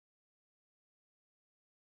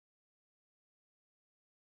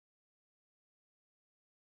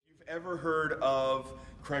Ever heard of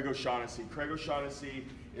Craig O'Shaughnessy? Craig O'Shaughnessy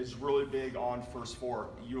is really big on first four.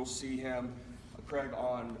 You'll see him, Craig,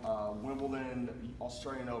 on Wimbledon,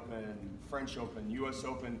 Australian Open, French Open, US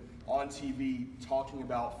Open, on TV talking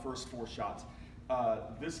about first four shots.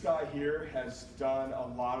 This guy here has done a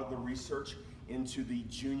lot of the research into the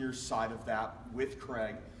junior side of that with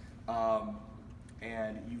Craig. Your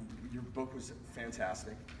book was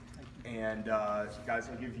fantastic. And guys,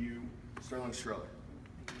 I'll give you Sterling Striller.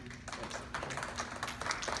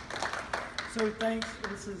 So thanks.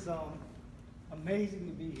 This is amazing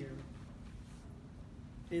to be here.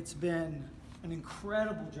 It's been an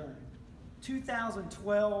incredible journey.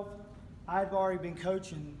 2012, I'd already been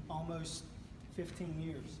coaching almost 15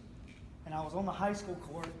 years. And I was on the high school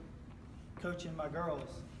court coaching my girls.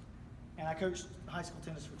 And I coached high school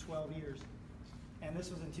tennis for 12 years. And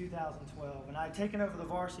this was in 2012. And I had taken over the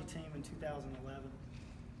varsity team in 2011.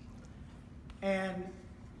 And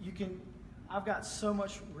I've got so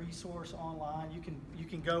much resource online. You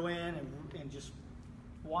can go in and just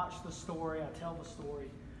watch the story. I tell the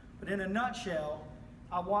story. But in a nutshell,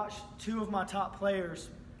 I watched two of my top players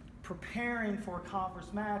preparing for a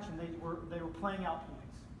conference match, and they were playing out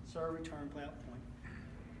points. Serve, return, play out point.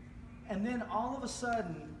 And then all of a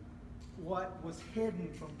sudden, what was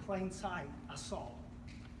hidden from plain sight, I saw.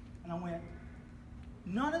 And I went,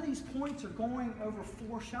 none of these points are going over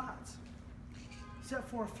 4 shots, except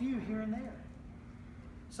for a few here and there.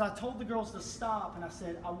 So I told the girls to stop, and I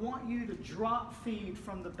said, I want you to drop feed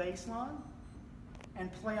from the baseline and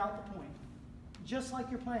play out the point. Just like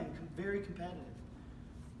you're playing, very competitive.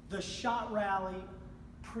 The shot rally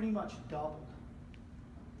pretty much doubled.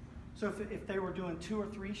 So if they were doing 2 or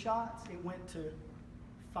 3 shots, it went to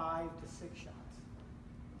 5 to 6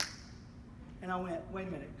 shots. And I went, wait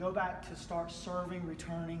a minute, go back to start serving,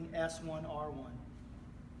 returning S1, R1,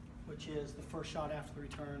 which is the first shot after the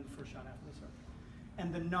return, the first shot after the serve.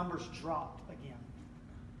 And the numbers dropped again.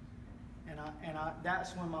 And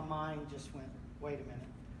that's when my mind just went, wait a minute.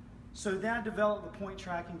 So then I developed the point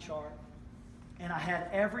tracking chart, and I had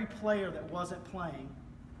every player that wasn't playing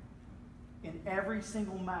in every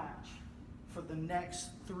single match for the next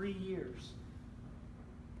 3 years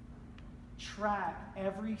track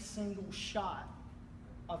every single shot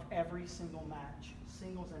of every single match,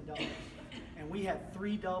 singles and doubles. And we had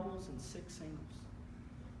 3 doubles and 6 singles.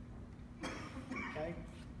 Okay?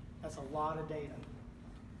 That's a lot of data.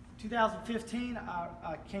 2015,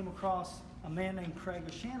 I came across a man named Craig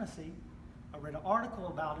O'Shaughnessy. I read an article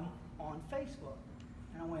about him on Facebook.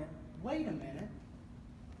 And I went, wait a minute.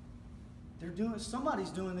 Somebody's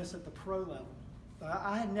doing this at the pro level.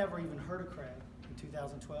 I had never even heard of Craig in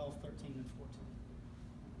 2012, 13, and 14.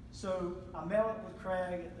 So I met up with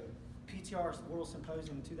Craig at the PTR World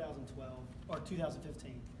Symposium in 2012, or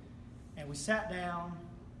 2015. And we sat down,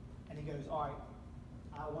 and he goes, all right,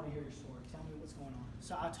 I want to hear your story. Tell me what's going on.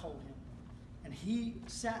 So I told him. And he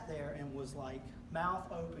sat there and was like,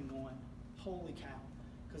 mouth open, going, holy cow.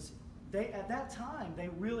 Because at that time, they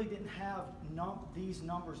really didn't have these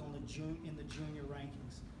numbers on in the junior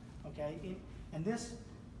rankings. Okay? And this,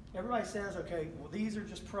 everybody says, okay, well, these are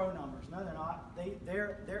just pro numbers. No, they're not.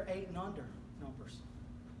 They're 8 and under numbers.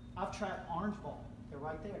 I've tracked orange ball. They're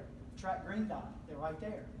right there. Tracked green dot. They're right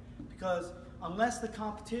there. Because unless the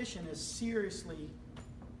competition is seriously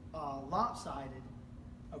lopsided,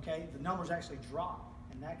 okay, the numbers actually drop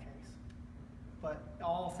in that case. But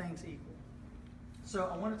all things equal. So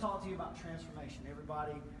I want to talk to you about transformation.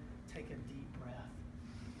 Everybody take a deep breath.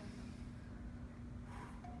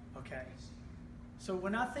 Okay. So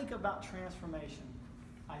when I think about transformation,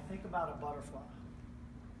 I think about a butterfly.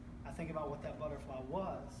 I think about what that butterfly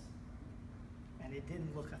was, and it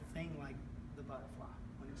didn't look a thing like the butterfly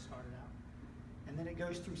when it started out. And then it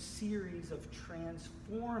goes through series of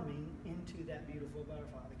transforming into that beautiful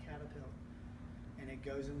butterfly, the caterpillar. And it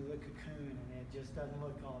goes into the cocoon, and it just doesn't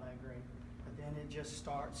look all that great. But then it just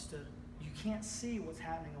starts to, you can't see what's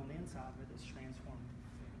happening on the inside, but it's transforming.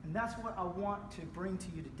 And that's what I want to bring to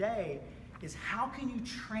you today, is how can you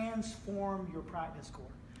transform your practice court?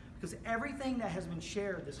 Because everything that has been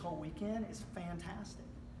shared this whole weekend is fantastic.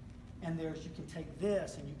 And you can take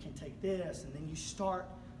this, and you can take this, and then you start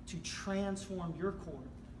to transform your court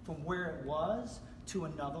from where it was to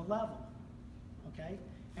another level. Okay?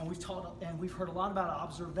 And we've heard a lot about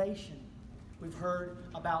observation. We've heard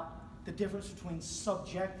about the difference between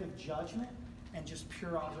subjective judgment and just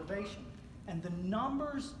pure observation. And the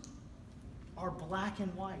numbers are black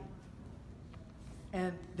and white.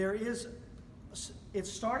 And it's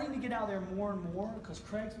starting to get out there more and more, because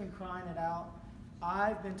Craig's been crying it out.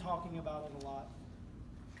 I've been talking about it a lot.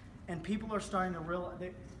 And people are starting to realize,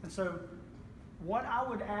 and so what I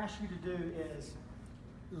would ask you to do is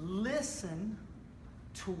listen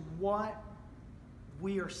to what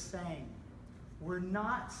we are saying. We're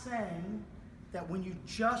not saying that when you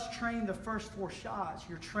just train the first 4 shots,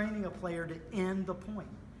 you're training a player to end the point.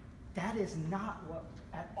 That is not what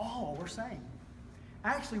at all we're saying.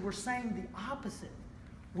 Actually, we're saying the opposite.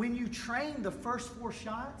 When you train the first 4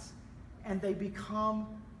 shots and they become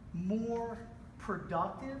more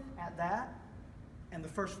productive at that, and the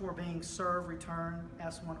first 4 being serve, return,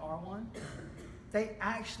 S1, R1, they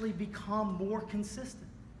actually become more consistent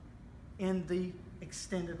in the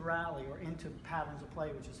extended rally or into patterns of play,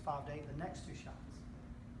 which is 5 to 8, the next 2 shots.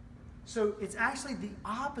 So it's actually the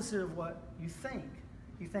opposite of what you think.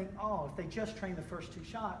 You think, oh, if they just train the first 2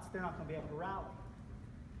 shots, they're not going to be able to rally.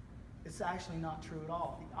 It's actually not true at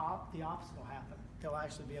all. The opposite will happen. They'll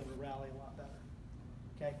actually be able to rally a lot better.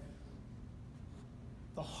 Okay?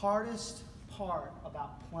 The hardest part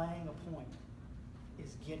about playing a point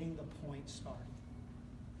is getting the point started.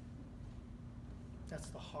 That's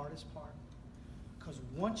the hardest part. Because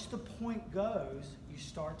once the point goes, you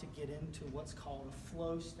start to get into what's called a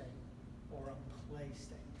flow state or a play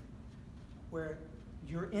state, where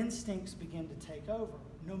your instincts begin to take over,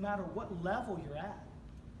 no matter what level you're at.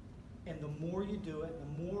 And the more you do it,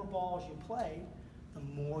 the more balls you play, the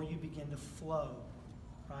more you begin to flow,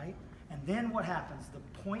 right? And then what happens? The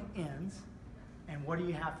point ends, and what do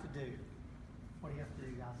you have to do? What do you have to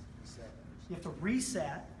do, guys? Reset. You have to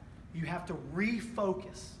reset. You have to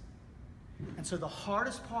refocus. And so the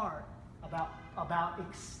hardest part about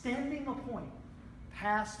extending a point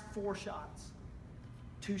past 4 shots,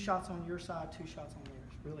 2 shots on your side, 2 shots on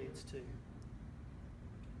theirs, really it's 2,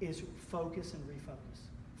 is focus and refocus.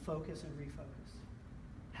 Focus and refocus.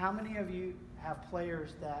 How many of you have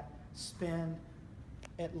players that spend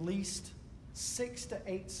at least 6 to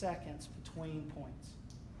 8 seconds between points?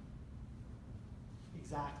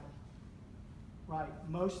 Exactly. Right.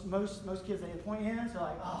 Most kids, they point ends, they're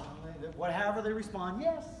like, oh, whatever they respond,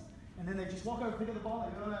 yes. And then they just walk over, pick up the ball,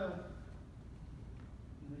 they go, no.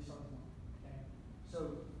 And they start going. Okay.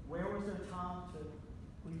 So where was their time to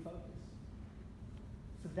refocus?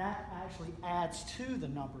 So that actually adds to the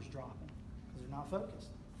numbers dropping because they're not focused.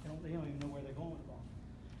 They don't even know where they're going with the ball.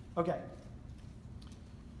 Okay.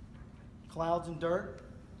 Clouds and dirt.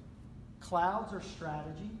 Clouds are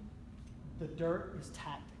strategy. The dirt is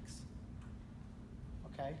tactics.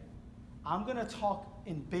 Okay? I'm going to talk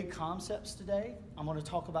in big concepts today. I'm going to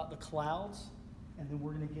talk about the clouds, and then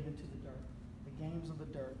we're going to get into the dirt, the games of the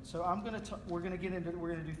dirt. So we're going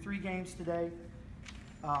to do 3 games today.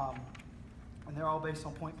 And they're all based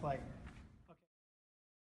on point play.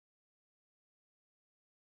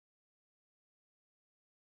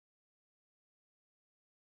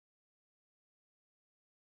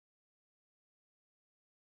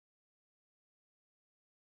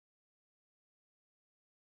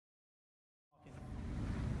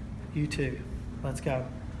 You too. Let's go.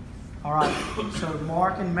 All right. So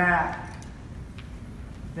Mark and Matt,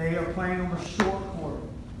 they are playing on the short court.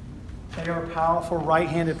 They are powerful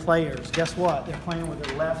right-handed players. Guess what? They're playing with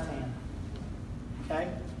their left hand.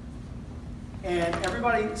 Okay? And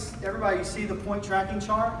everybody you see the point tracking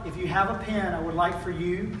chart? If you have a pen, I would like for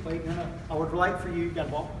you, got a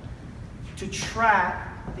ball, to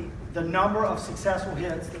track the number of successful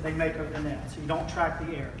hits that they make over the net. So you don't track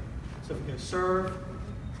the air. So if you go serve,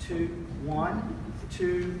 2, 1,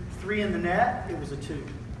 2, 3 in the net, it was a 2.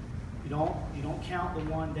 You don't count the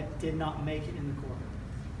one that did not make it in the court.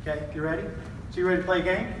 Okay, you ready? So you ready to play a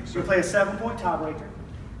game? So we play a 7-point tiebreaker.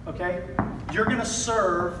 Okay? You're going to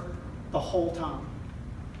serve the whole time.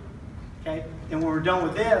 Okay? And when we're done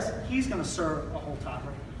with this, he's going to serve the whole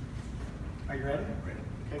tiebreaker. Are you ready? Ready.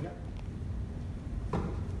 Okay, go.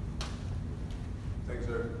 Thanks,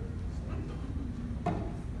 sir.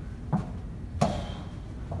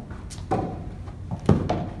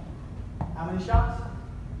 How many shots?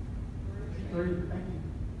 3. Thank you.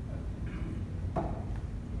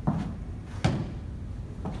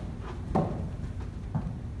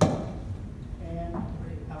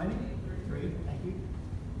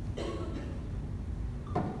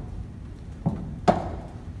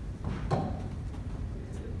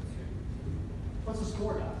 What's the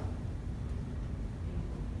score, guys?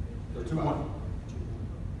 They're 2-1.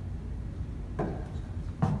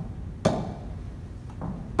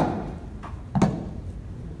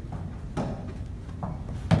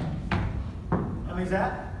 How many is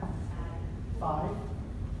that? 5.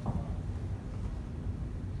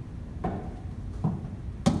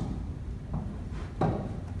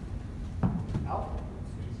 Out.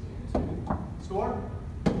 Score?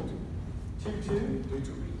 2-2.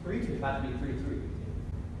 3-2. 3-2. About to be 3-3.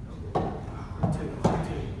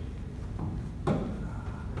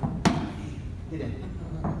 Get in.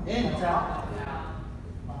 In. It's out.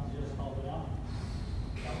 Just hold it out.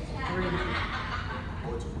 That was a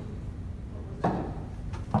 3.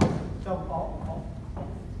 So, ball.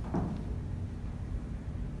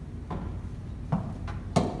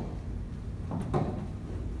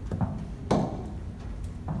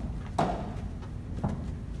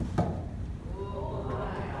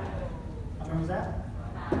 How many was that?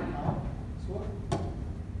 Score?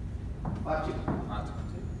 5-2.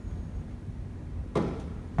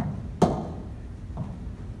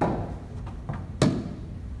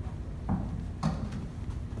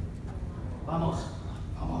 Vamos.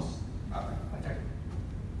 Vamos. Attack.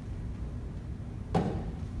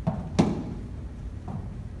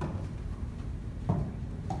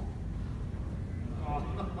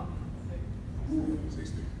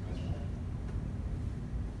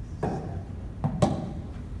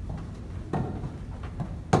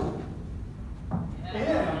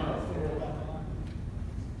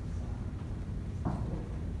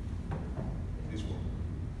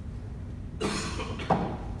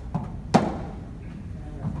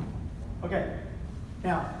 Okay,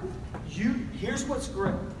 now, here's what's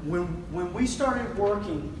great. When we started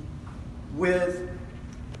working with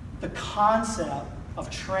the concept of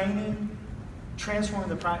transforming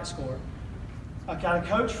the practice court, I got a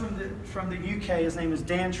coach from the UK, his name is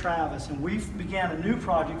Dan Travis, and we began a new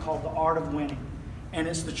project called The Art of Winning. And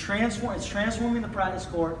it's transforming the practice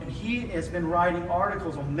court, and he has been writing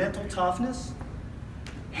articles on mental toughness,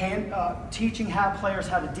 teaching players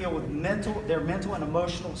how to deal with their mental and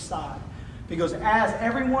emotional side. Because as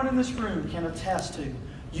everyone in this room can attest to,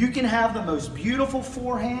 you can have the most beautiful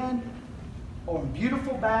forehand or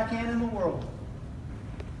beautiful backhand in the world,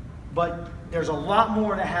 but there's a lot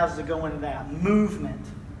more that has to go into that. Movement,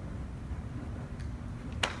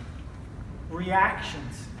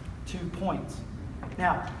 reactions to points.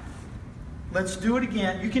 Now, let's do it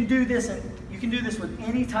again. You can do this with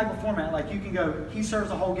any type of format. Like you can go, he serves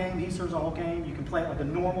the whole game, he serves the whole game. You can play it like a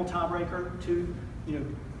normal tiebreaker,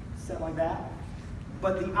 set like that.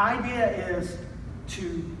 But the idea is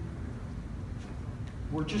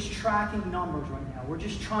we're just tracking numbers right now. We're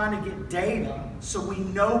just trying to get data so we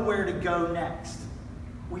know where to go next.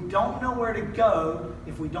 We don't know where to go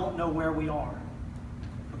if we don't know where we are.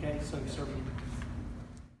 Okay, so serving.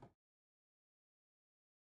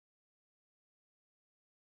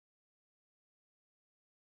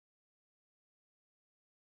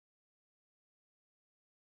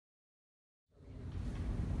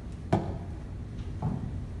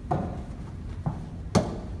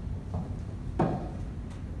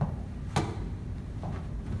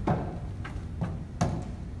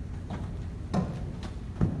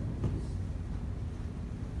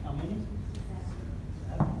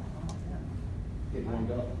 Get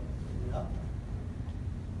warmed up. Up.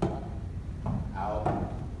 Out. Want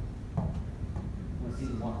to see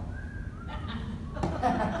the one?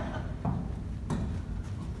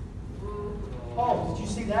 Oh, did you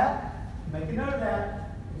see that? Make a note of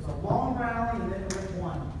that. It was a long rally and then it went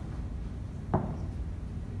one.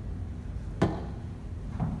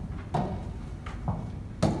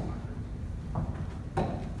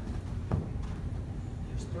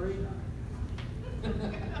 There's 3.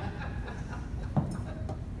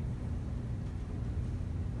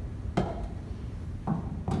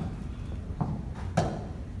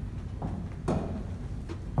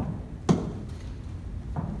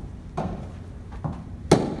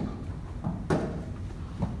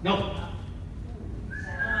 No.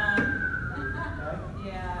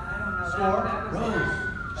 Score. Rose.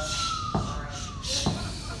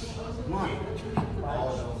 Come on.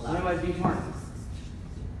 Somebody be smart.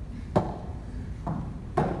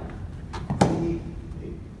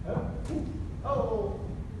 Oh.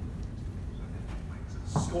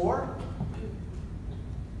 Score.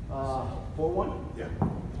 4-1. Yeah.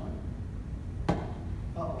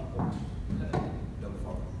 Uh-oh. Double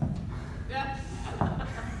fault.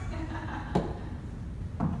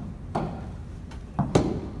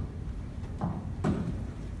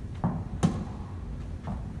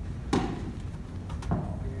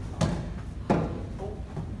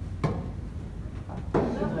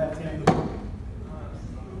 Left-handed.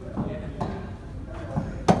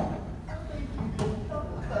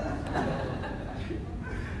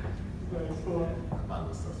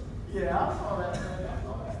 Yeah, I saw that. I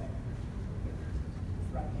saw that.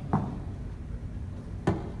 Right-handed.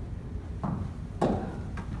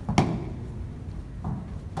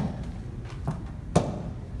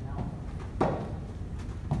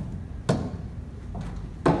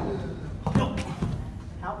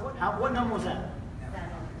 What number was that?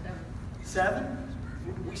 7?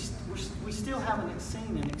 We still haven't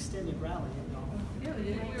seen an extended rally yet, y'all. Yeah, we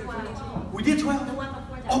did 12. We did 12? The one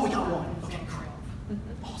before that. Oh, we got one. Okay, great.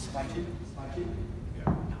 Awesome. Slide two. Slide two.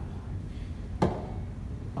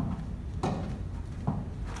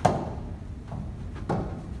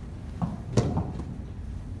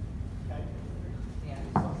 Okay.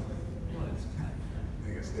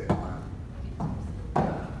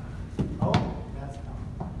 Oh, that's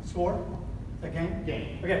score? A game?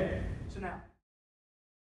 Game. Okay.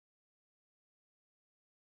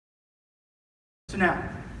 So now,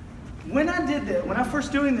 when I did this, when I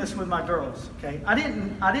first doing this with my girls, okay, I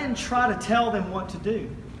didn't try to tell them what to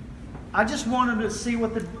do. I just wanted to see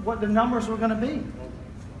what the numbers were going to be.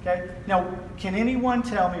 Okay. Now, can anyone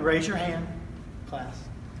tell me? Raise your hand, class.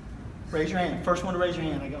 Raise your hand. First one to raise your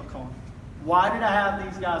hand. I go call. Why did I have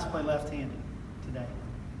these guys play left-handed today?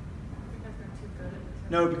 Because they're too good at it.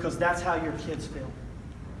 No, because that's how your kids feel.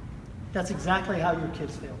 That's exactly how your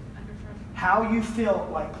kids feel. Under pressure. How you feel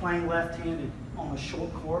like playing left-handed on a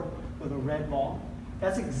short court with a red ball,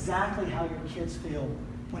 that's exactly how your kids feel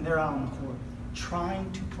when they're out on the court, trying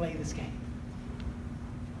to play this game.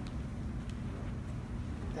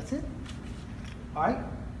 That's it. All right?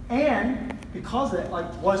 And because of it,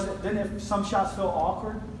 then if some shots felt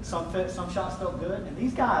awkward, some shots felt good, and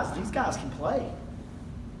these guys can play,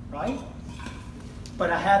 right? But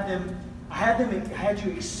I had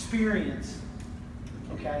you experience,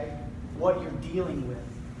 okay, what you're dealing with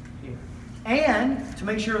here. And to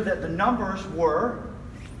make sure that the numbers were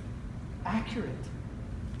accurate.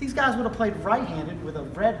 These guys would have played right-handed with a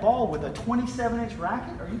red ball with a 27-inch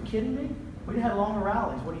racket. Are you kidding me? We'd have had longer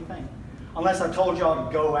rallies. What do you think? Unless I told y'all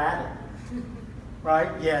to go at it, right?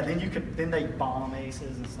 Yeah. Then they bomb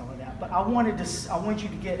aces and stuff like that. But I want you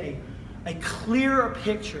to get a clearer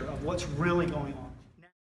picture of what's really going on.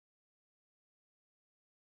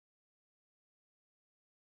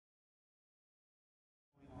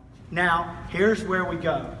 Now, here's where we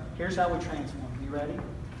go. Here's how we transform. You ready?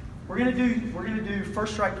 We're gonna do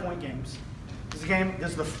first strike point games. This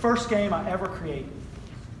is the first game I ever created.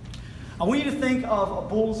 I want you to think of a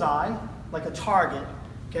bullseye, like a target.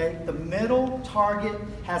 Okay? The middle target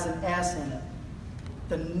has an S in it.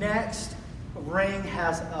 The next ring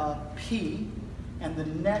has a P, and the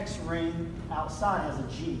next ring outside has a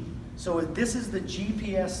G. So this is the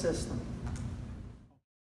GPS system.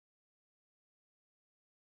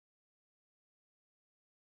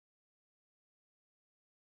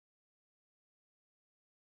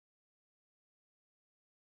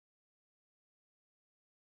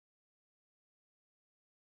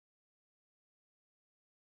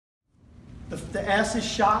 The S is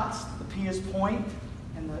shots, the P is point,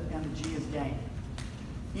 and the G is game.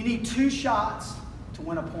 You need 2 shots to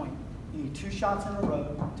win a point. You need 2 shots in a row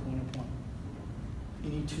to win a point. You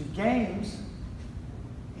need 2 games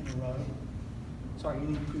in a row. Sorry, you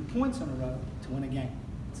need 2 points in a row to win a game.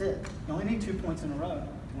 That's it. You only need 2 points in a row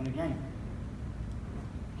to win a game.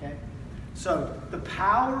 Okay? So the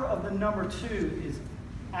power of the number 2 is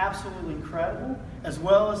absolutely incredible, as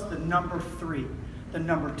well as the number 3. The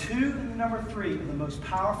number 2 and the number 3 are the most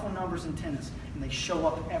powerful numbers in tennis, and they show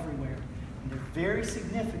up everywhere. And they're very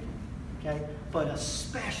significant, okay? But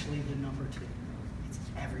especially the number 2. It's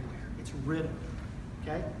everywhere. It's riddled,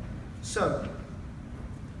 okay? So,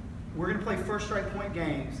 we're going to play first strike point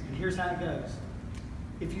games, and here's how it goes.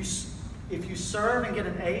 If you serve and get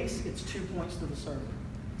an ace, it's 2 points to the server.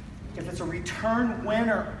 If it's a return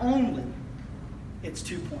winner only, it's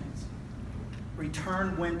 2 points.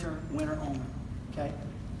 Return winner only. Okay,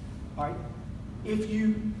 all right. If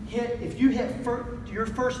you hit your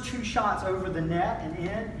first 2 shots over the net and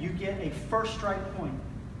in, you get a first strike point.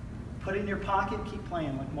 Put it in your pocket. Keep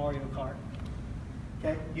playing like Mario Kart.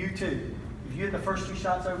 Okay, you too. If you hit the first 2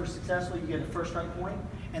 shots over successfully, you get a first strike point,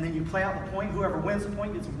 and then you play out the point. Whoever wins the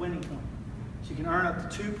point gets a winning point. So you can earn up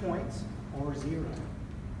to 2 points or 0.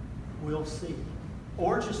 We'll see,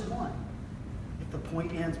 or just 1 if the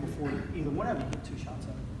point ends before either one of you get 2 shots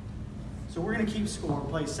over. So we're going to keep score.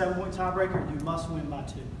 Play 7-point tiebreaker. You must win by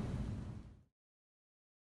 2.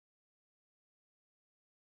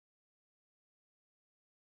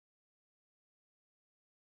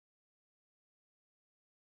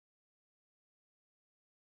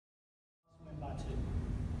 Win by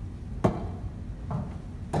 2.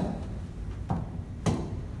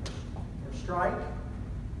 First strike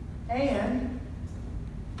and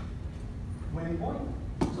winning point.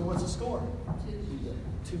 So what's the score?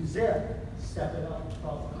 2-zip. Step it up.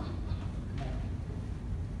 Oh,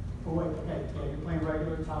 wait, okay, so you're playing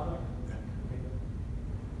regular top up?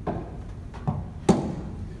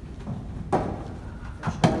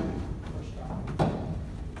 First strike.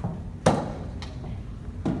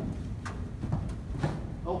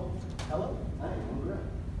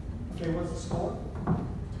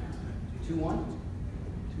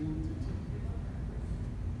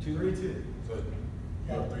 3-2. So,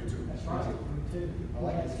 yeah, 3-2. That's right, 3-2. I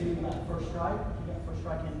like it. You got first strike, you got first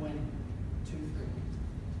strike and winning.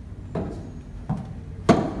 2-3.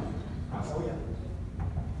 Oh yeah.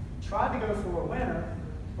 Tried to go for a winner,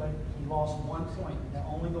 but he lost 1 point. Now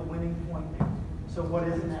only the winning point there. So what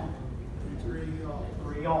is it now? 3-all.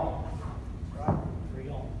 3-all. Right?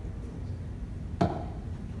 3-all.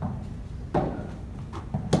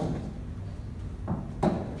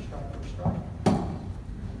 First strike, first strike.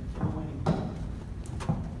 For the winning. Oh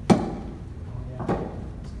yeah,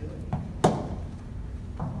 that's good.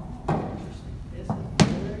 Oh, interesting. This is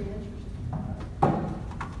very interesting.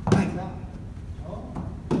 Oh.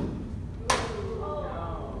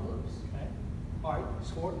 Okay. All right,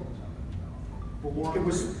 score.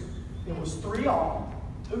 It was 3-all.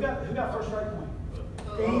 Who got first strike point?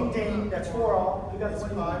 Ding ding. That's 4-all. Who got the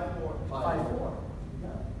winning? 5-4. 5-4.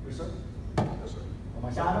 Yes, sir. Yes, sir.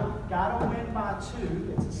 Gotta win by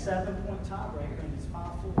 2. It's a 7-point tiebreaker, and it's 5-4.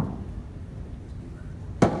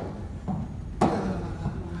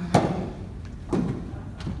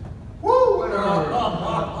 Woo!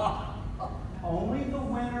 Only the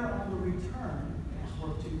winner on the return is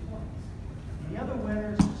worth 2 points. Any other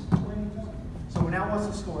winners is 20 points. So now what's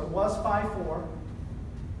the score? It was 5-4.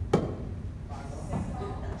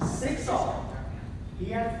 6-all. He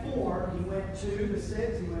had 4. He went 2 to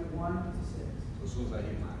 6. He went 1 to 6. So as soon as I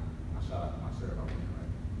hit my shot, my serve, I win,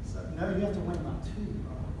 right? 7. No, you have to win by 2.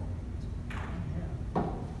 Yeah.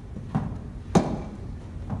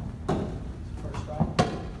 First strike.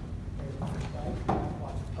 There's the first strike.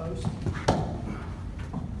 Watch the post.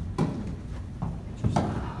 Interesting.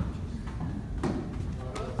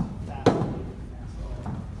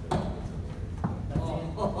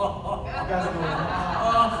 That's it. You guys are going.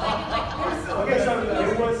 Okay, so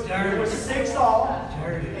it was 6-all.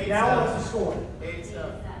 Now what's the score?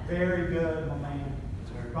 8-7. Very good, my man.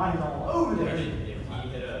 Ronnie's all over this.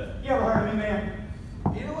 You You ever heard of me, man?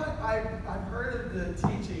 know what? I've heard of the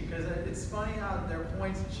teaching because it's funny how their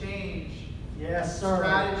points change. Yes, sir.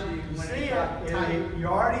 Strategy You when see it got tight. it. You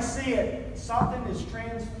already see it. Something is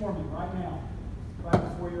transforming right now, right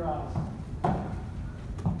before your eyes.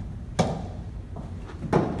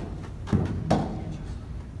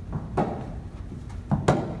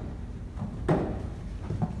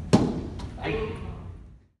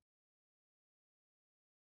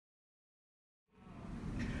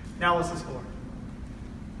 Now what's the score?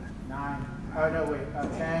 9. Oh, no, wait.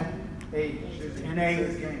 10, 8.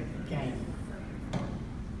 10-8 game.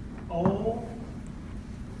 Oh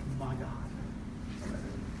my God.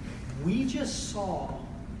 We just saw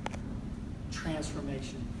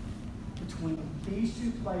transformation between these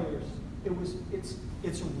two players.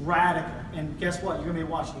 It's radical. And guess what? You're gonna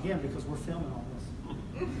be watching again because we're filming all this.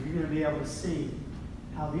 You're gonna be able to see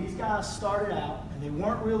how these guys started out and they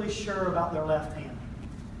weren't really sure about their left hand.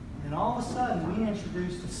 And all of a sudden, we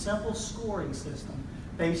introduced a simple scoring system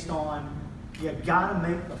based on you got to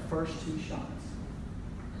make the first 2 shots.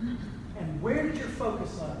 And where did your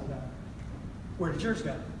focus level go? Where did yours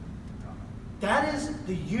go? That is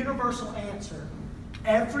the universal answer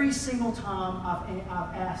every single time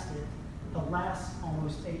I've asked it the last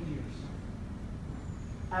almost 8 years.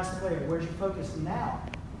 Ask the player, where's your focus now?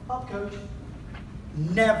 Up, coach.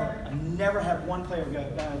 I never had one player go,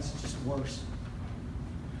 no, it's just worse.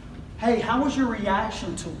 Hey, how was your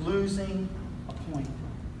reaction to losing a point?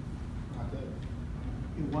 Not good.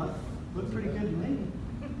 It was? Looked pretty good to me.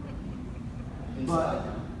 Inside. But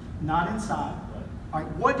not inside. All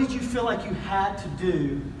right, what did you feel like you had to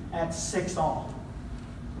do at 6-all?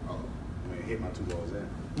 Oh, I mean, hit my 2 balls in.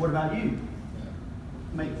 What about you?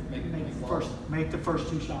 Yeah. Make the first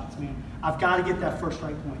 2 shots, man. I've got to get that first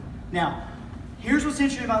strike point. Now, here's what's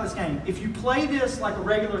interesting about this game. If you play this like a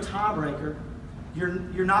regular tiebreaker,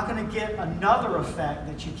 you're not going to get another effect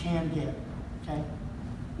that you can get. Okay.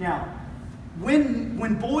 Now,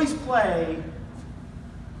 when boys play,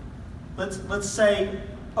 let's say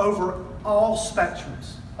over all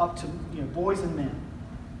spectrums, up to boys and men.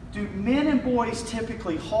 Do men and boys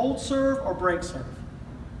typically hold serve or break serve?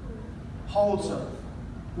 Hold serve.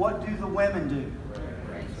 What do the women do?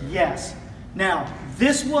 Yes. Now,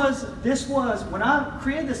 this was when I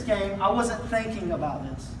created this game, I wasn't thinking about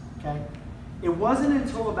this. Okay. It wasn't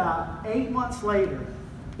until about 8 months later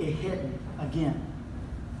it hit me again.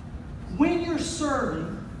 When you're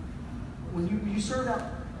serving, when you serve out,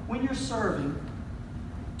 when you're serving,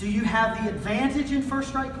 do you have the advantage in first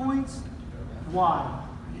strike points? Why?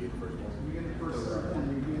 You hit the first ball. You get the first serve and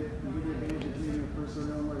you get the advantage of being the first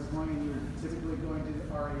serve where it's going, you're typically going to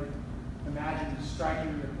already imagine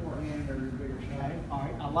striking your forehand or your bigger shot. Okay, all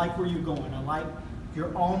right. I like where you're going.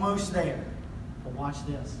 You're almost there. But watch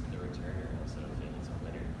this. The returner, instead of hitting a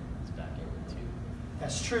winner, is back in with 2.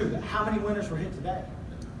 That's true, but how many winners were hit today?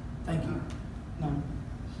 Thank you. None.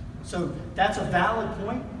 So that's a valid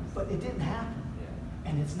point, but it didn't happen.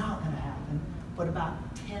 And it's not going to happen, but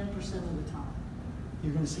about 10% of the time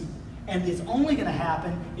you're going to see. And it's only going to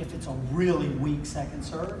happen if it's a really weak second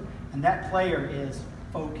serve, and that player is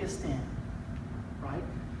focused in, right?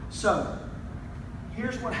 So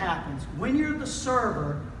here's what happens. When you're the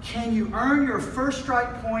server, can you earn your first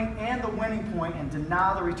strike point and the winning point and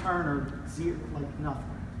deny the returner zero, like nothing?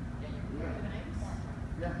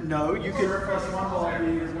 No, you can. Serve plus one ball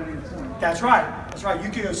be your winning point. That's right. That's right.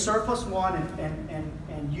 You can go serve plus one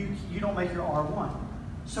and you don't make your R1.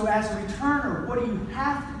 So as a returner, what do you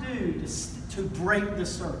have to do to break the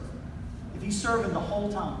serve? If he's serving the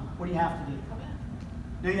whole time, what do you have to do?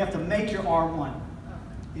 No, you have to make your R1.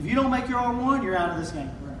 If you don't make your R1, you're out of this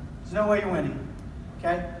game. There's no way you're winning.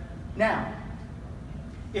 Okay? Now,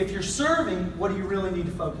 if you're serving, what do you really need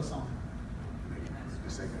to focus on?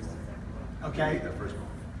 Okay?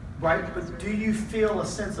 Right? But do you feel a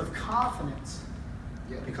sense of confidence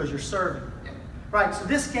because you're serving? Right, so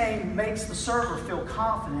this game makes the server feel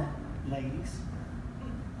confident, ladies.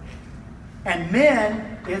 And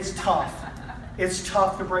men, it's tough. It's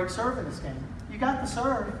tough to break serve in this game. You got the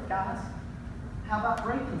serve, guys. How about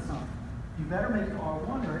breaking some? You better make your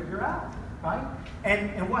R1 or you're out, right?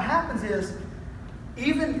 And what happens is,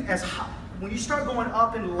 even as high, when you start going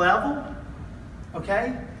up in level,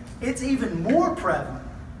 okay, it's even more prevalent.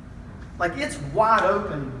 Like it's wide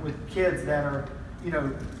open with kids that are, you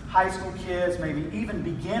know, high school kids, maybe even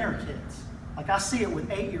beginner kids. Like I see it with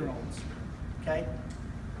 8-year-olds, okay?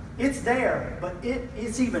 It's there, but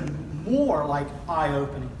it's even more like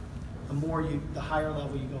eye-opening the higher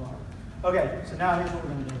level you go up. Okay, so now here's what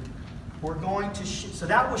we're going to do. We're going to, so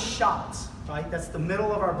that was shots, right? That's the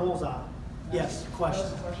middle of our bullseye. Yes,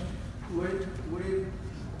 question. Would it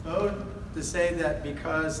vote to say that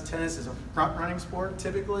because tennis is a front-running sport,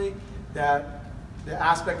 typically, that the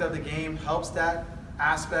aspect of the game helps that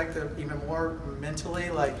aspect of even more mentally,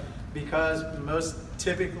 like because most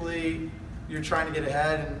typically you're trying to get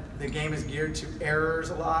ahead and the game is geared to errors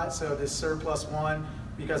a lot, so this serve plus one,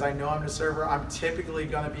 because I know I'm the server, I'm typically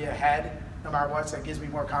going to be ahead no matter what, so that gives me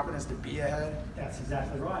more confidence to be ahead. That's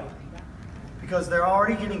exactly right. Because they're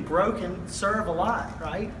already getting broken, serve a lot,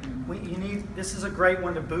 right? This is a great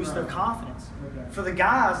one to boost their confidence. Okay. For the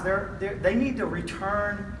guys, they need to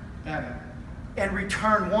return and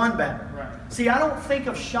return one better. Right. See, I don't think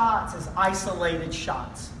of shots as isolated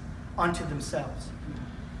shots unto themselves.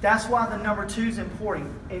 That's why the number 2 is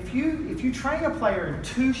important. If you train a player in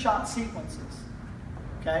 2-shot sequences,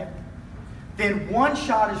 okay, then one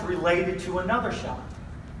shot is related to another shot.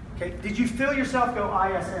 Okay, did you feel yourself go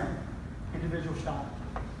ISM, individual shot?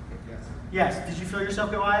 Yes. Did you feel yourself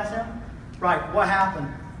go ISM? Right. What happened?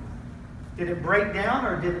 Did it break down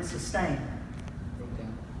or did it sustain?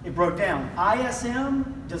 It broke down.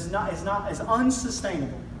 ISM is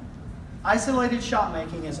unsustainable. Isolated shot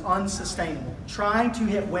making is unsustainable. Trying to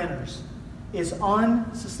hit winners is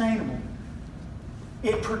unsustainable.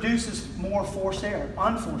 It produces more unforced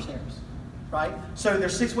errors, right? So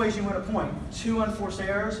there's 6 ways you win a point. 2 unforced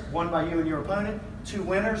errors, 1 by you and your opponent. 2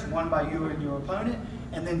 winners, 1 by you and your opponent.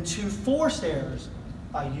 And then 2 forced errors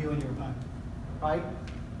by you and your opponent, right?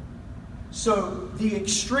 So the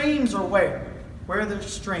extremes are where? Where are the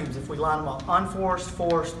extremes if we line them up? Unforced,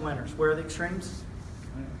 forced, winners. Where are the extremes?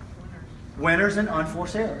 Winners and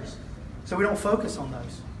unforced errors. So we don't focus on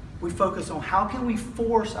those. We focus on how can we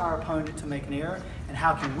force our opponent to make an error and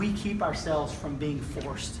how can we keep ourselves from being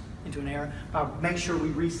forced into an error by make sure we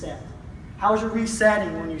reset. How was your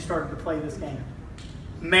resetting when you started to play this game?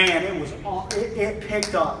 Man, it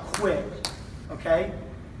picked up quick, okay?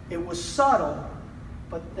 It was subtle,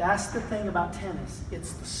 but that's the thing about tennis.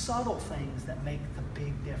 It's the subtle things that make the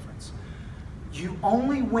big difference. You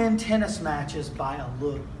only win tennis matches by a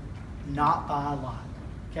little, not by a lot,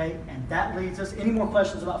 okay? And that leads us, any more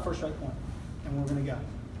questions about first strike point? And we're gonna go.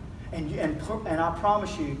 And I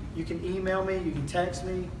promise you, you can email me, you can text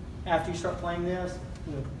me after you start playing this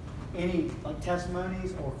with any like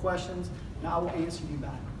testimonies or questions, and I will answer you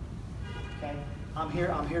back, okay? I'm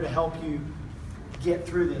here to help you get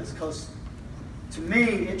through this, because to me,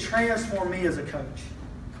 it transformed me as a coach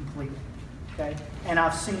completely, okay? And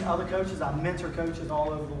I've seen other coaches, I've mentored coaches all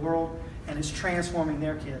over the world, and it's transforming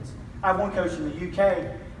their kids. I have one coach in the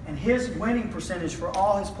UK, and his winning percentage for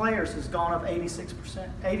all his players has gone up 86%.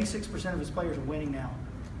 86% of his players are winning now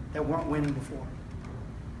that weren't winning before.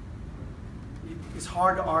 It's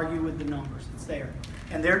hard to argue with the numbers. It's there.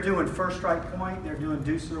 And they're doing first strike point. They're doing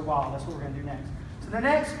deuce to the wild. That's what we're going to do next. So So the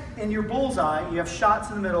next, in your bullseye, you have shots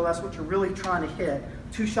in the middle. That's what you're really trying to hit.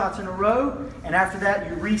 2 shots in a row, and after that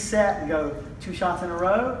you reset and go 2 shots in a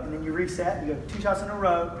row, and then you reset and you go 2 shots in a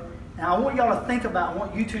row. Now I want y'all to think about, I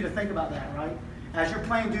want you two to think about that, right? As you're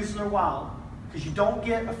playing Deuces or Wild, because you don't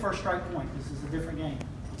get a first strike point. This is a different game,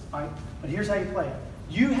 right? But here's how you play it.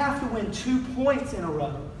 You have to win 2 points in a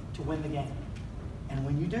row to win the game. And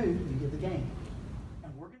when you do, you get the game.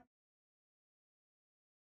 And we're gonna...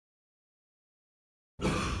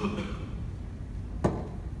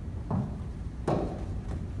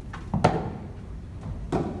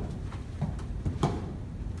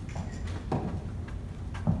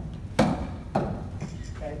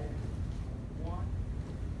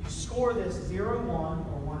 Score this 0-1 or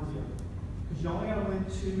 1-0. Because you only got to win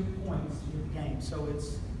 2 points to get the game. So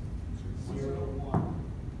it's 0-1.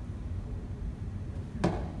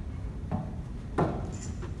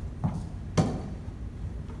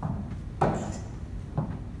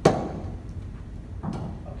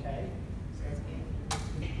 Okay.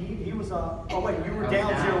 He was oh wait, you were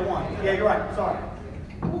down 0-1. Yeah, you're right. Sorry.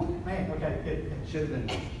 Ooh, man, okay, good. Should have been.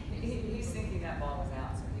 He's thinking that ball was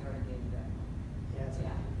out, so he already gave you that. Yeah, it's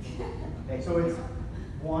Yeah. okay, so it's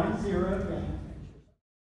 1-0 game.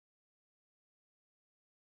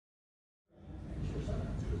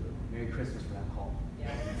 Merry Christmas for that call.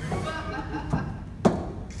 Yeah.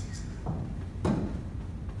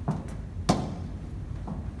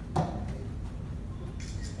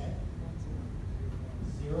 Okay.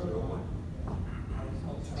 0-1.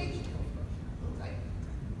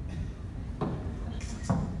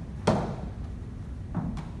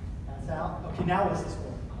 That's out. Okay, now what's the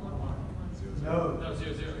score? No. No,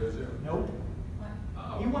 0-0. Nope.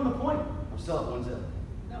 Oh. He won the point. I'm still at 1-0.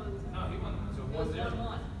 No, it was No, he won. So it was 1-0.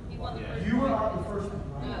 1-1. He won the first You were one. out the first one,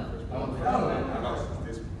 right?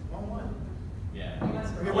 Yeah.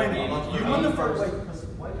 Okay, wait a minute. You won the first.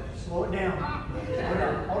 Wait, slow it down. Slow it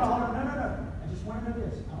down. Hold on. No. I just want to know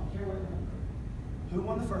this. I don't care what. Who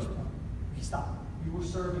won the first one? Okay, stop. You were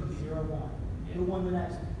serving 0-1. Who won the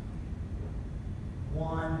next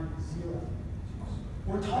one? 1-0.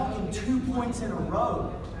 We're talking 2 points in a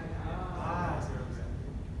row.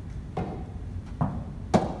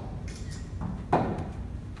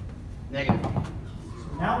 Negative. So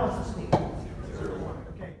now what's the score? 0-1.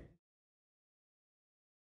 Okay.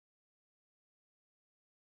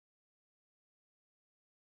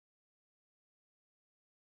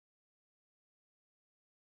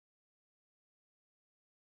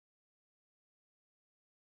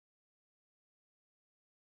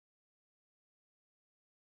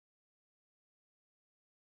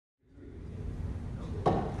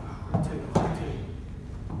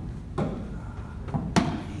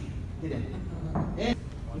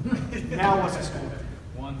 Now what's the score?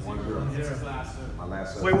 1-0. It's his last serve. My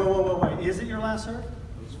last serve. Wait. Is it your last serve?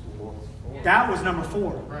 That was number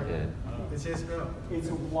 4. Yeah. It's his go. It's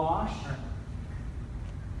a wash.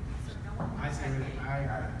 I say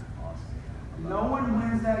I No one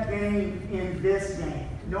wins that game in this game.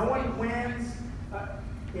 No one wins.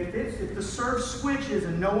 If the serve switches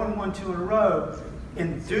and no one won 2 in a row,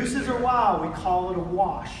 in Deuces or Wild, we call it a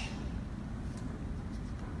wash.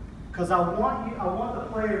 Because I want the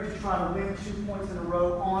player to try to win 2 points in a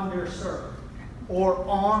row on their serve, or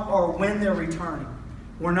when they're returning.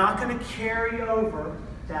 We're not going to carry over.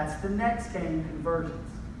 That's the next game, convergence,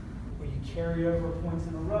 where you carry over points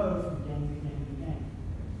in a row from game to game to game.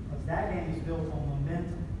 Because that game is built on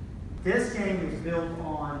momentum. This game is built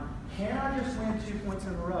on, can I just win 2 points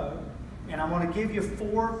in a row? And I want to give you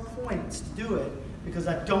 4 points to do it because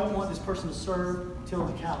I don't want this person to serve till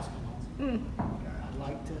the cows come home. I'd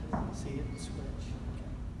like to see it switch.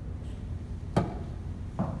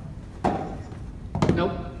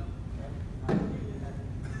 Nope. Okay.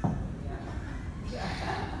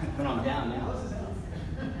 But I'm down now.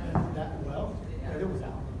 It was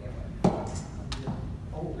out.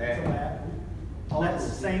 Oh, that's a bad. Oh, that's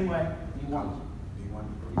the same way. You won.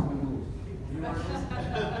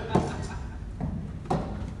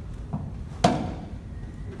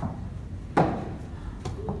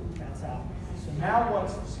 That's out. So now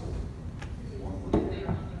what's the score?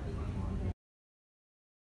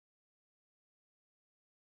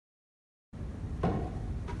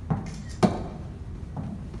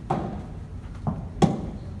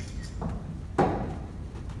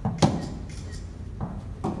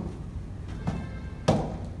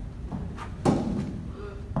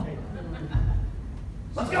 Okay.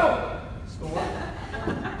 Let's go! Score. 1-0.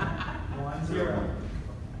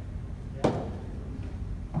 Yeah.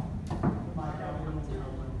 Mike, I'll win.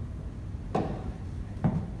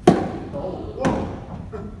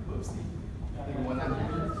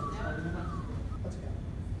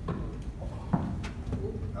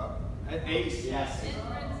 Ace. Yes.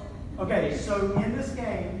 Okay, so in this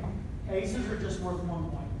game, aces are just worth 1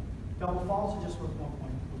 point. Double faults are just worth 1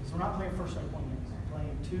 point. So we're not playing first serve point games. We're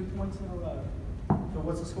playing 2 points in a row. So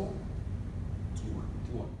what's the score? 2-1.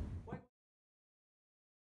 2-1.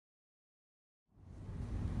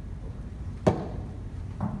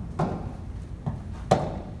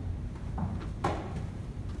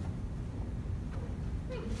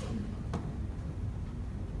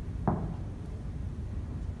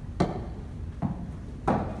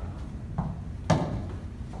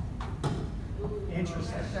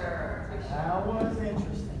 Interesting. That was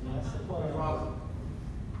interesting. Yes, it was.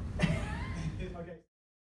 Okay.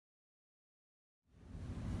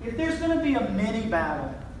 If there's going to be a mini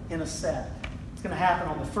battle in a set, it's going to happen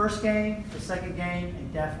on the first game, the second game,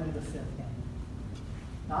 and definitely the fifth game.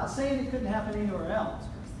 Not saying it couldn't happen anywhere else.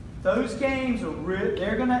 Those games are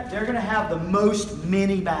they're gonna have the most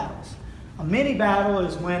mini battles. A mini battle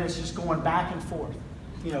is when it's just going back and forth.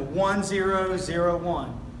 You know, 1-0,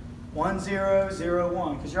 0-1. 1-0,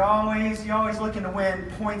 0-1. Because you're always looking to win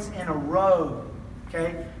points in a row.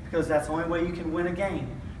 Okay? Because that's the only way you can win a game.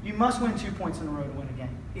 You must win 2 points in a row to win a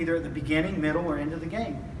game. Either at the beginning, middle, or end of the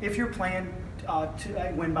game. If you're playing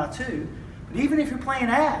to win by 2. But even if you're playing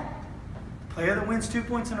the player that wins 2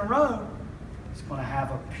 points in a row is going to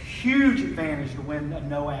have a huge advantage to win a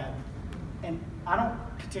no-ad. And I don't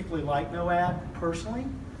particularly like no-ad personally,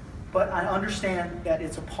 but I understand that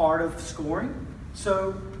it's a part of scoring.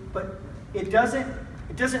 So, but it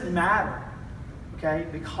doesn't matter, okay?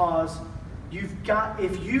 Because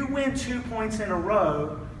if you win 2 points in a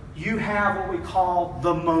row, you have what we call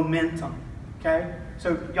the momentum, okay?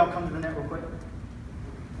 So y'all come to the net real quick.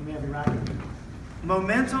 Let me have your racket.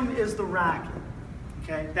 Momentum is the racket,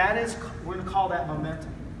 okay? We're gonna call that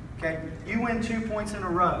momentum, okay? You win 2 points in a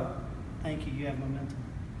row. Thank you, you have momentum,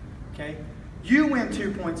 okay? You win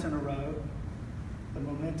 2 points in a row, the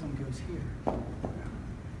momentum goes here.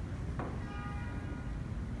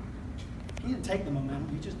 You didn't take the momentum,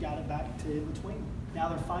 you just got it back to in between. Now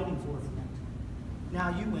they're fighting for it. Now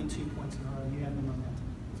you win 2 points in a row, you have the momentum.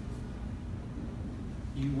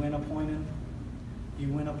 You win a point, you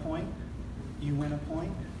win a point, you win a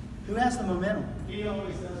point. Who has the momentum? He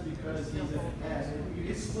always does because he's ahead. You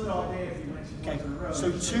get split all day if you win 2 points in a row.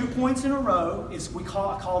 So 2 points in a row is I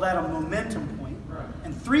call that a momentum point. Right.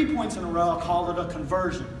 And 3 points in a row, I call it a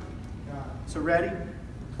conversion. Got it. So ready?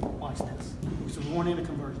 Watch this. So we're going into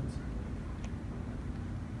conversions.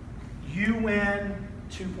 You win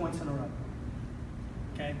 2 points in a row.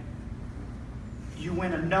 Okay? You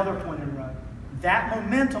win another point in a row. That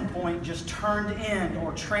momentum point just turned in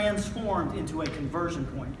or transformed into a conversion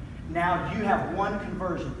point. Now you have one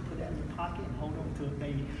conversion. Put that in your pocket and hold on to it,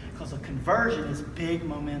 baby. Because a conversion is big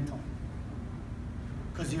momentum.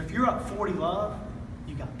 Because if you're up 40 love,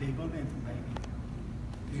 you got big momentum, baby.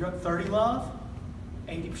 If you're up 30 love,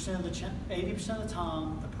 80% of the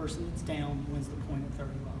time, the person that's down wins the point at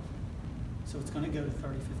 30 love. So it's going to go to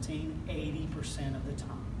 30-15, 80% of the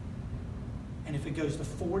time. And if it goes to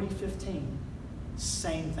 40-15,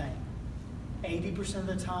 same thing. 80% of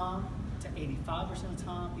the time to 85% of the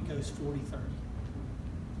time, it goes 40-30.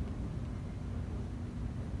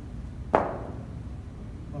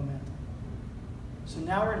 Momentum. So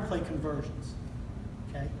now we're going to play conversions.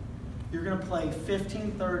 Okay? You're going to play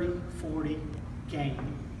 15-30-40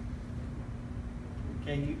 game.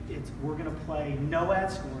 Okay? We're going to play no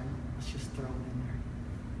ad scoring. Let's just throw it in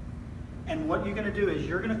there. And what you're going to do is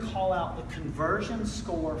you're going to call out the conversion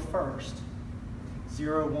score first.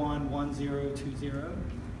 0-1, 1-0, 2-0.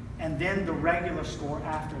 And then the regular score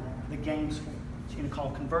after that, the game score. So you're going to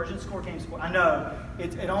call conversion score, game score. I know,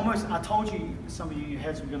 it almost, I told you, some of you, your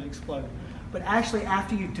heads were going to explode. But actually,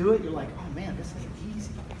 after you do it, you're like, oh man, this is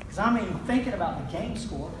easy. Because I'm not even thinking about the game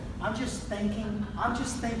score. I'm just thinking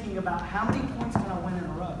about how many points can I win in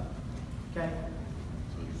a row. Okay?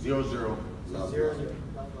 0-0. 0-0.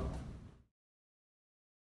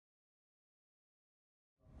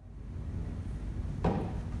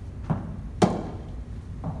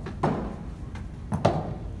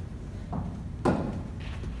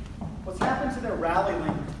 What's happened to their rally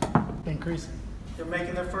lane? Increasing. They're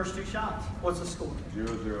making their first 2 shots. What's the score?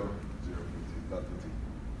 0-0. 0-15.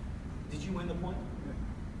 Did you win the point? Yeah.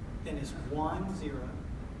 Then it's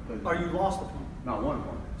 1-0. Or you lost the point. No, 1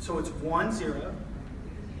 point. So it's 1-0,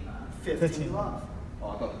 15 love. Oh,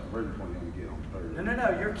 I thought the conversion point you only get on third.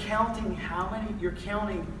 No. You're counting how many, you're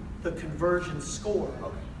counting the conversion score.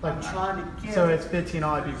 Okay. I'm trying to get. So it's 15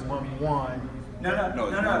 all, it'd be 1-1. No.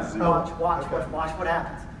 it's 1-0. Watch what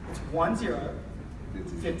happens. It's 1-0,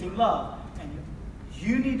 15 love. And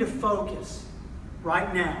you need to focus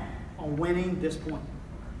right now on winning this point.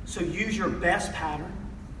 So use your best pattern.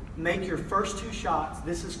 Make your first 2 shots.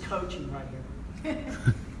 This is coaching right here.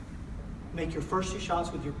 Make your first 2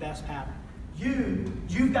 shots with your best pattern.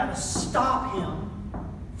 You've got to stop him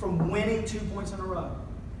from winning 2 points in a row.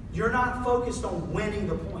 You're not focused on winning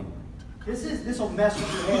the point. This will mess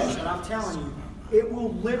with your head, and I'm telling you, it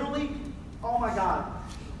will literally, oh my God.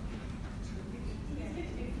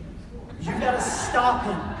 You've got to stop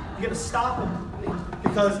him. You got to stop him.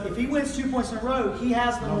 Because if he wins 2 points in a row, he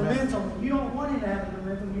has the momentum. You don't want him to have the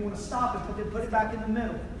momentum. You want to stop it, put it back in the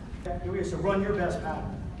middle. Okay, here we go. So run your best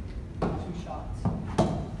pattern. 2 shots.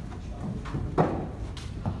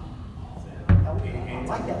 I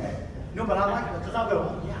like that. No, but I like that because I'll go,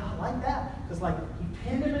 oh, yeah, I like that. Because like he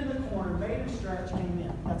pinned him in the corner, made him stretch, came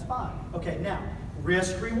in. That's fine. Okay, now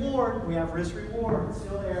risk reward. We have risk reward. It's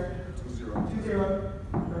still there. 2-0. 2-0.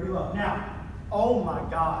 Very low. Now, oh my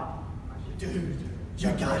God, dude,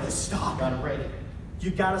 you got to stop him.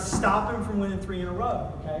 You got to stop him from winning 3 in a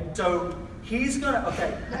row. Okay. So he's gonna.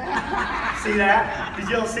 Okay. See that? Did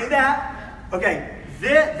y'all see that? Okay.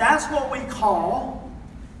 That's what we call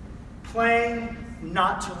playing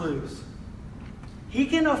not to lose. He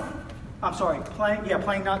can,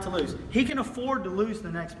 playing not to lose. He can afford to lose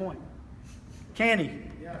the next point. Can he?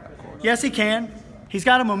 Yes, he can. He's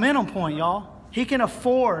got a momentum point, y'all. He can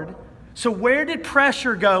afford. So where did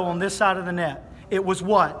pressure go on this side of the net? It was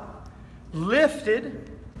what? Lifted.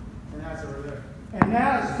 And that's over there. And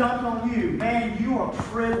now it's dumped on you. Man, you are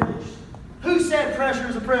privileged. Who said pressure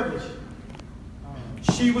is a privilege?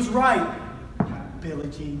 She was right. Billie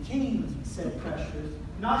Jean King said pressure is.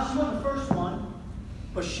 Not she wasn't the first one,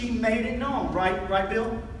 but she made it known. Right,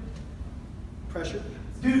 Bill? Pressure.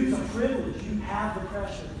 Dude, it's a privilege. You have the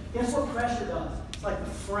pressure. Guess what pressure does? It's like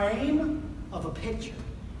the frame of a picture.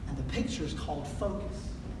 And the picture is called focus.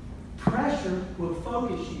 Pressure will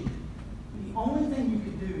focus you. The only thing you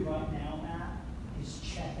can do right now, Matt, is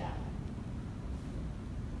check out.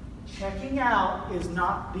 Checking out is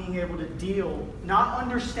not being able to deal, not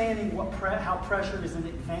understanding how pressure is an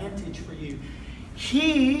advantage for you.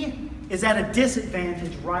 He is at a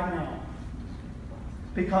disadvantage right now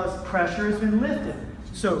because pressure has been lifted.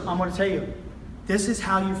 So I'm going to tell you, this is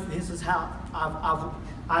how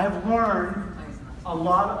I have learned a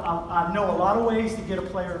lot. I know a lot of ways to get a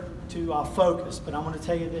player to focus, but I'm going to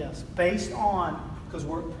tell you this, based on, because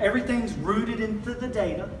everything's rooted into the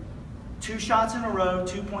data. 2 shots in a row,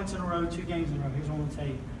 2 points in a row, 2 games in a row. Here's what I'm going to tell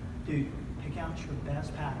you. Dude, pick out your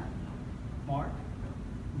best pattern. Mark,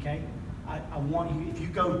 okay? I want you, if you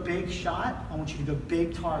go big shot, I want you to go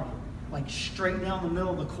big target. Like straight down the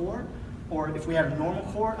middle of the court. Or if we had a normal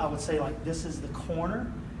court, I would say like this is the corner,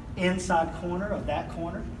 inside corner of that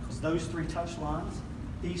corner. Because those 3 touch lines,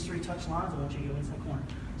 these 3 touch lines, I want you to go inside corner.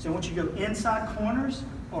 So I want you to go inside corners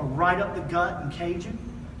or right up the gut and cage him.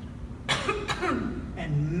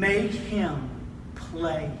 And make him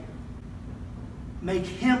play. Make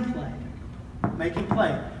him play. Make him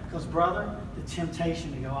play. Because, brother, the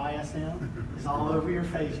temptation to go ISM is all over your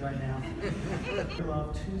face right now.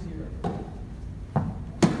 Love 2-0.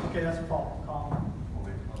 Okay, that's a fault. Call him.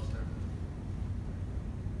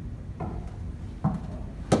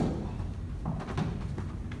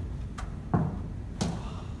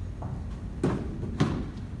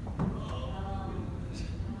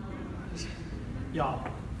 Y'all,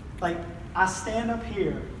 like, I stand up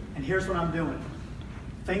here, and here's what I'm doing.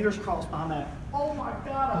 Fingers crossed behind that. Oh my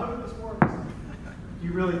God, I hope this works.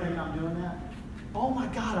 You really think I'm doing that? Oh my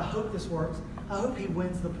God, I hope this works. I hope he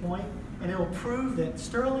wins the point, and it will prove that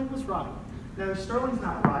Sterling was right. No, Sterling's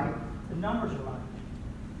not right. The numbers are right.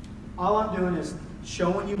 All I'm doing is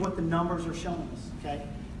showing you what the numbers are showing us, okay?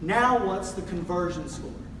 Now what's the conversion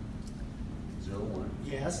score? 0-1.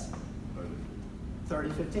 Yes.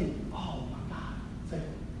 30-15. Oh my God. Say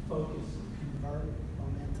focus, convert,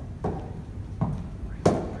 momentum.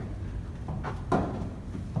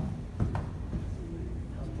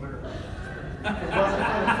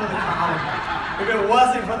 If it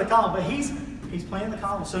wasn't for the column, but he's playing the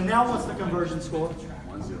column. So now what's the conversion score?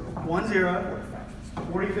 1-0. 1-0.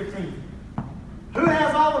 40-15. Who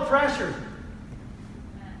has all the pressure?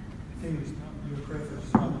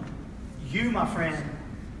 You, my friend.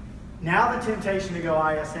 Now the temptation to go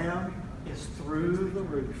ISM is through the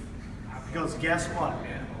roof. Because guess what?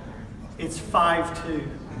 It's 5-2.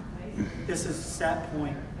 This is set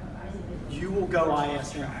point. You will go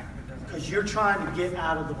ISM. Because you're trying to get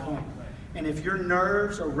out of the point. And if your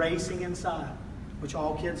nerves are racing inside, which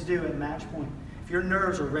all kids do at match point, if your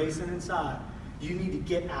nerves are racing inside, you need to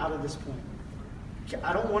get out of this point.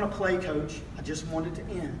 I don't want to play coach. I just want it to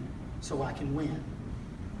end so I can win.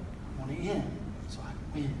 I want to end so I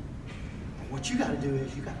can win. What you got to do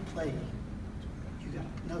is you got to play.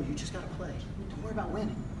 You just got to play. Don't worry about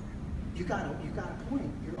winning. You got a point.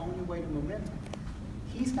 You're on your way to momentum.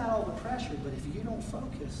 He's got all the pressure, but if you don't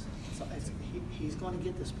focus, he's going to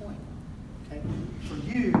get this point. Okay? For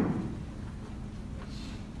you,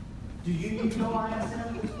 do you need to go ISM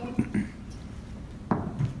at this point?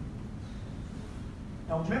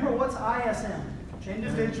 Now remember, what's ISM?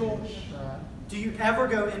 Individual. Do you ever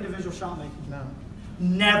go individual shot making? No.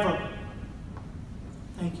 Never.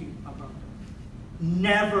 Thank you, my brother.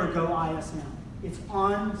 Never go ISM. It's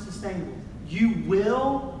unsustainable.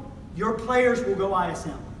 Your players will go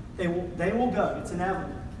ISM. They will go. It's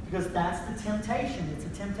inevitable. Because that's the temptation. It's a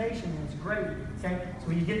temptation and it's great. Okay? So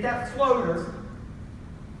when you get that floater,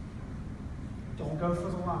 don't go for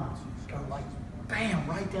the lines. Go like bam,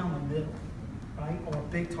 right down the middle. Right? Or a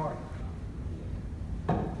big target.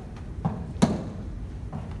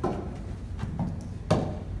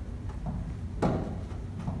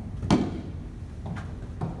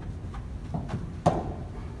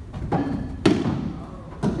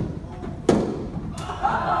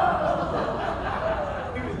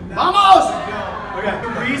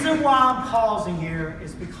 I'm pausing here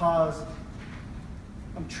is because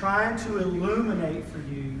I'm trying to illuminate for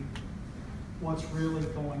you what's really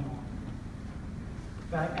going on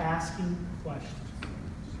by asking questions.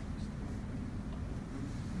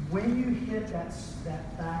 When you hit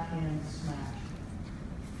that backhand smash,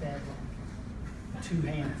 fed like 2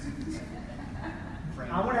 hands.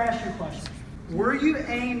 I want to ask you a question. Were you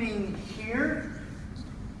aiming here,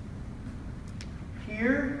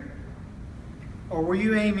 or were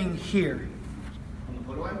you aiming here? On the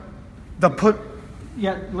put away? The put,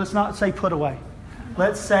 yeah, let's not say put away.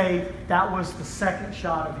 Let's say that was the second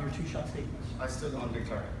shot of your 2-shot sequence. I stood on big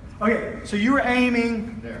target. Okay, so you were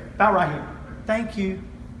aiming There. about right here. Thank you.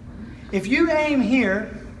 If you aim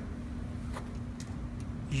here,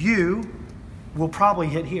 you will probably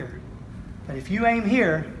hit here. But if you aim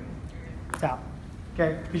here, it's out.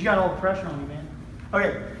 Okay, because you got all the pressure on you, man.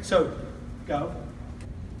 Okay, so go.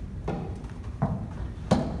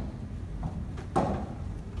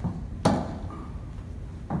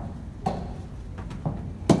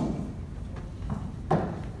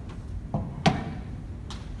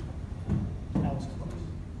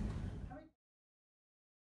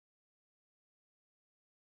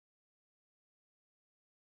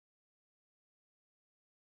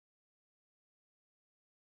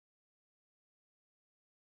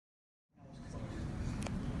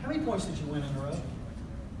 How many points did you win in a row?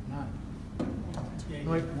 9. Yeah,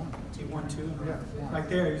 Wait, he won 2 in a row. Yeah. Right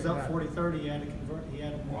there, he was up 40-30. He had to convert. He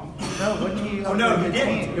had to win. No, wasn't he? Oh, no, he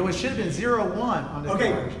didn't. It should have been 0-1 on the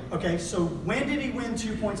Okay, card. okay. So when did he win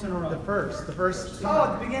 2 points in a row? The first. Oh,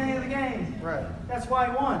 at the beginning of the game. Right. That's why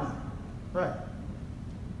he won. Right.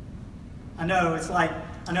 I know. It's like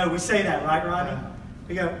I know we say that, right, Rodney? Yeah.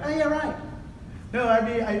 We go, oh yeah, right. No, I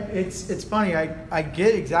mean, it's funny. I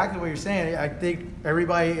get exactly what you're saying. I think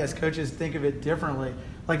everybody as coaches think of it differently.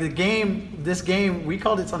 Like this game, we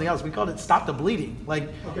called it something else. We called it stop the bleeding. Like,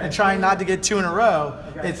 Okay. and trying not to get 2 in a row.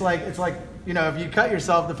 Okay. It's like, you know, if you cut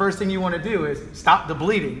yourself, the first thing you want to do is stop the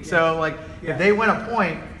bleeding. Yes. So like, Yeah. if they win a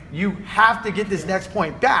point, you have to get this next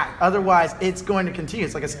point back. Otherwise, it's going to continue.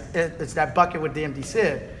 It's like it's that bucket with the empty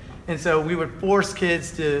sieve. And so we would force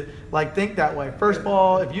kids to like think that way. First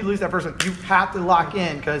ball, if you lose that first one, you have to lock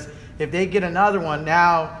in, because if they get another one,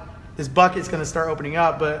 now this bucket's going to start opening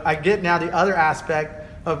up. But I get now the other aspect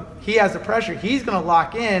of he has the pressure. He's going to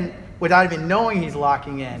lock in without even knowing he's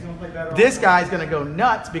locking in. He's gonna play better This offense. guy's going to go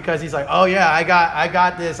nuts because he's like, oh yeah, I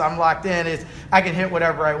got this. I'm locked in. I can hit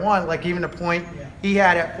whatever I want. Like even the point he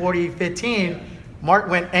had at 40-15, Mark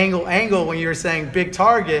went angle when you were saying big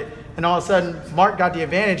target. And all of a sudden, Mark got the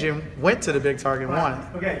advantage and went to the big target and won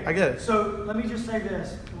it. Okay. I get it. So let me just say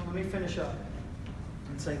this. Well, let me finish up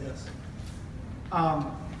and say this.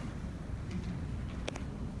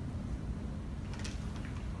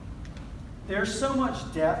 There's so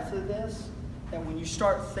much depth to this that when you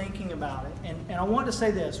start thinking about it, and I want to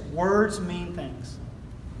say this, words mean things.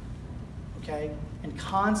 Okay? And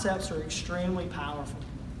concepts are extremely powerful.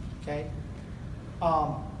 Okay?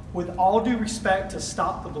 With all due respect to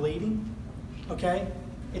stop the bleeding, okay?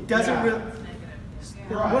 It doesn't really.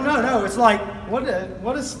 Well, no. It's like, what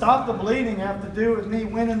does stop the bleeding have to do with me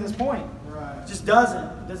winning this point? Right. It just doesn't.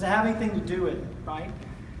 It doesn't have anything to do with it, right?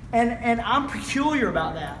 And I'm peculiar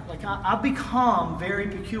about that. Like I've become very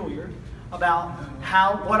peculiar about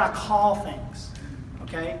what I call things,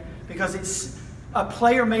 okay? Because a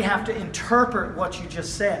player may have to interpret what you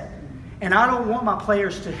just said. And I don't want my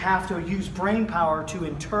players to have to use brain power to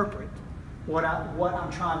interpret what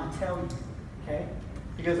I'm trying to tell you, okay?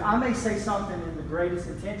 Because I may say something in the greatest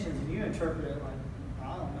intentions and you interpret it like,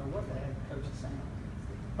 I don't know what the heck the coach is saying.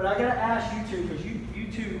 But I gotta ask you two, because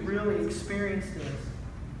you two really experienced this.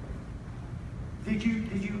 Did you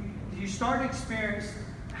start to experience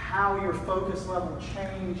how your focus level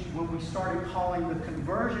changed when we started calling the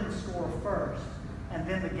conversion score first and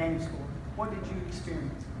then the game score? What did you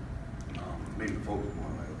experience? Maybe focus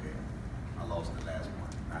more like, okay, I lost the last one.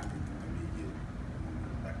 I think let me get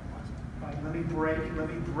back on myself. Right, let me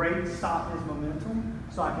break stop his momentum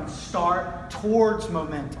so I can start towards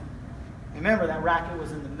momentum. Remember, that racket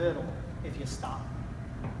was in the middle if you stop.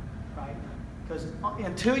 Right? Because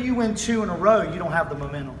until you win 2 in a row, you don't have the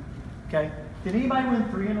momentum. Okay? Did anybody win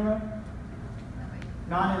 3 in a row?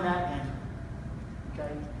 Not in that game.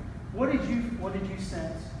 Okay? What did you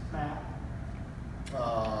sense, Matt?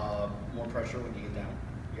 More pressure when you get down.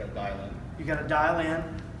 You got to dial in. You got to dial in.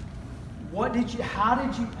 How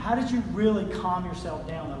did you really calm yourself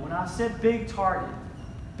down though? When I said big target,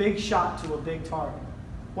 big shot to a big target,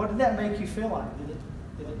 what did that make you feel like? Did it?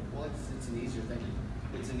 Well, it's an easier thing.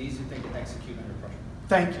 It's an easier thing to execute under pressure.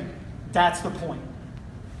 Thank you. That's the point.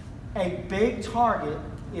 A big target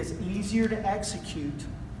is easier to execute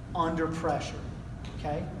under pressure.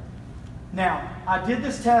 Okay? Now, I did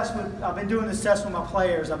this test I've been doing this test with my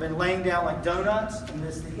players. I've been laying down like donuts, and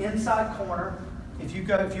this is the inside corner. If you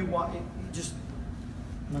want, I'm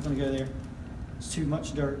not going to go there. It's too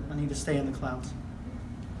much dirt. I need to stay in the clouds.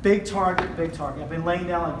 Big target, big target. I've been laying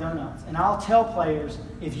down like donuts. And I'll tell players,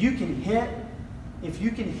 if you can hit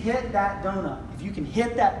that donut, if you can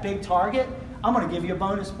hit that big target, I'm going to give you a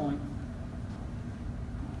bonus point.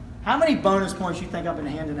 How many bonus points you think I've been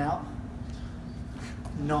handing out?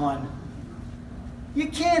 None. You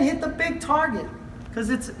can't hit the big target because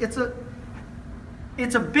it's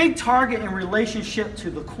a big target in relationship to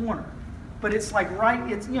the corner. But it's like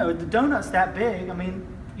the donut's that big. I mean,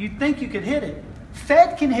 you'd think you could hit it.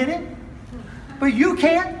 Fed can hit it, but you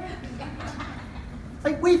can't.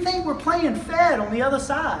 Like, we think we're playing Fed on the other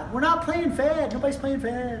side. We're not playing Fed. Nobody's playing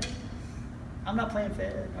Fed. I'm not playing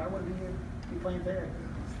Fed. I wouldn't be playing Fed.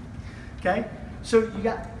 Okay? So you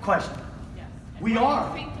got a question. Yes. And We what are.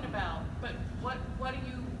 you thinking about? But what do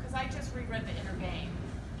you, because I just reread the inner game,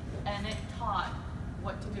 and it taught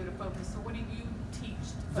what to do to focus. So what do you teach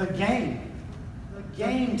to The focus?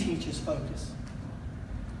 game teaches focus.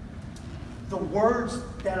 The words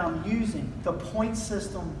that I'm using, the point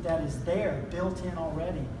system that is there, built in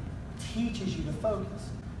already, teaches you to focus.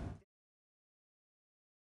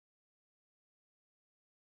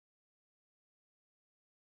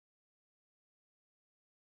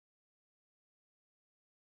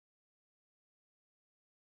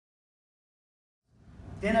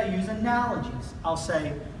 Then I use analogies. I'll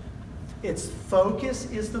say, it's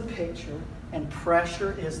focus is the picture and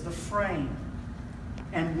pressure is the frame.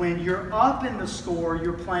 And when you're up in the score,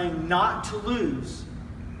 you're playing not to lose.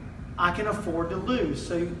 I can afford to lose.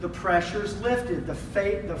 So the pressure's lifted. The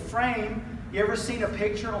frame, you ever seen a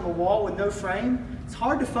picture on the wall with no frame? It's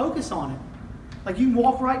hard to focus on it. Like, you can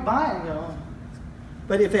walk right by it and go, oh.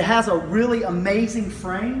 But if it has a really amazing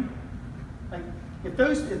frame, like if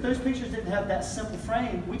those pictures didn't have that simple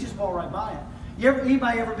frame, we just walk right by it.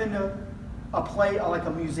 Anybody ever been to like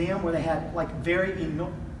a museum where they had like very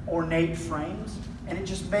ornate frames? And it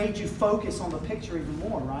just made you focus on the picture even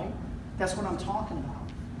more, right? That's what I'm talking about,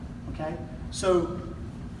 okay? So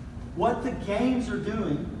what the games are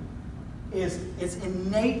doing is it's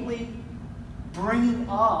innately bringing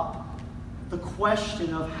up the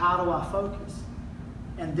question of how do I focus?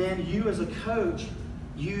 And then you as a coach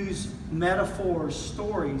use metaphors,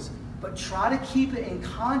 stories, but try to keep it in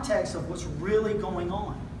context of what's really going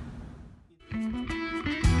on.